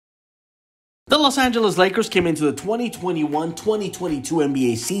The Los Angeles Lakers came into the 2021-2022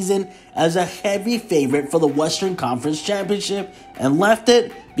 NBA season as a heavy favorite for the Western Conference Championship and left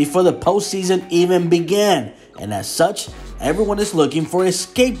it before the postseason even began. And as such, everyone is looking for a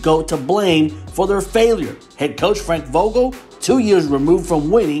scapegoat to blame for their failure. Head coach Frank Vogel, 2 years removed from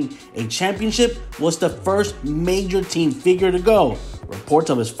winning a championship, was the first major team figure to go. Reports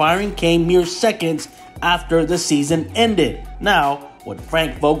of his firing came mere seconds after the season ended. Now, with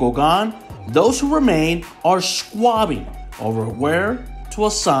Frank Vogel gone, those who remain are squabbling over where to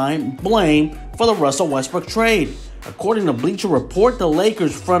assign blame for the Russell Westbrook trade. According to Bleacher Report, the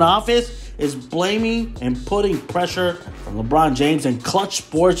Lakers front office is blaming and putting pressure from LeBron James and Clutch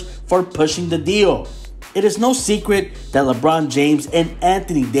Sports for pushing the deal. It is no secret that LeBron James and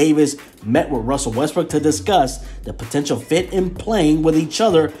Anthony Davis met with Russell Westbrook to discuss the potential fit in playing with each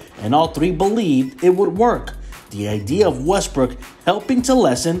other, and all three believed it would work. The idea of Westbrook helping to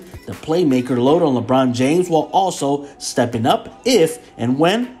lessen the playmaker load on LeBron James while also stepping up if and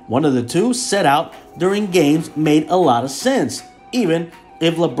when one of the two set out during games made a lot of sense. Even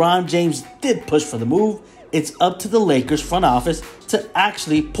if LeBron James did push for the move, it's up to the Lakers front office to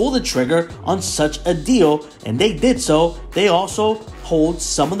actually pull the trigger on such a deal, and they did so. They also hold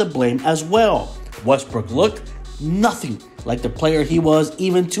some of the blame as well. Westbrook looked nothing like the player he was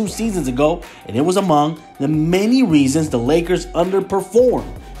even 2 seasons ago, and it was among the many reasons the Lakers underperformed.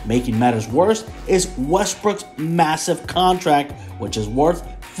 Making matters worse is Westbrook's massive contract, which is worth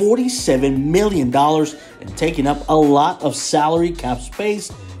 $47 million and taking up a lot of salary cap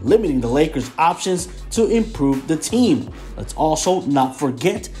space, limiting the Lakers' options to improve the team. Let's also not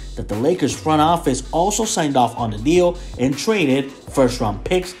forget that the Lakers front office also signed off on the deal and traded first-round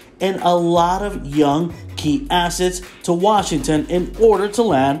picks and a lot of young key assets to Washington in order to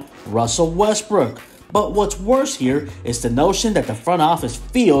land Russell Westbrook. But what's worse here is the notion that the front office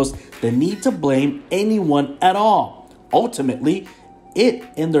feels the need to blame anyone at all. Ultimately, it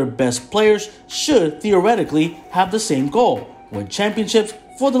and their best players should theoretically have the same goal: win championships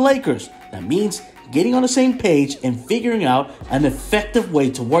for the Lakers. That means getting on the same page and figuring out an effective way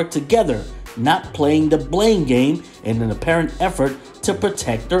to work together, not playing the blame game in an apparent effort to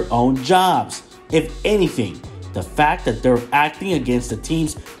protect their own jobs. If anything, the fact that they're acting against the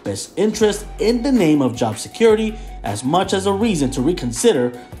team's best interest in the name of job security as much as a reason to reconsider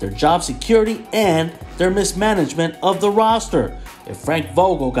their job security and their mismanagement of the roster. If Frank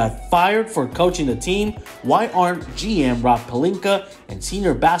Vogel got fired for coaching the team, why aren't GM Rob Pelinka and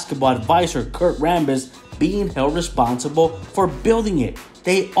senior basketball advisor Kurt Rambis being held responsible for building it?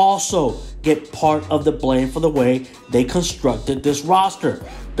 They also get part of the blame for the way they constructed this roster.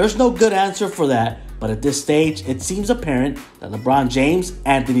 There's no good answer for that, but at this stage, it seems apparent that LeBron James,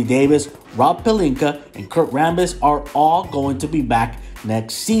 Anthony Davis, Rob Pelinka, and Kurt Rambis are all going to be back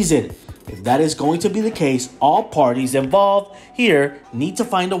next season. If that is going to be the case, all parties involved here need to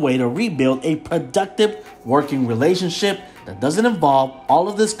find a way to rebuild a productive working relationship that doesn't involve all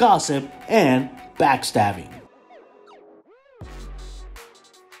of this gossip and backstabbing.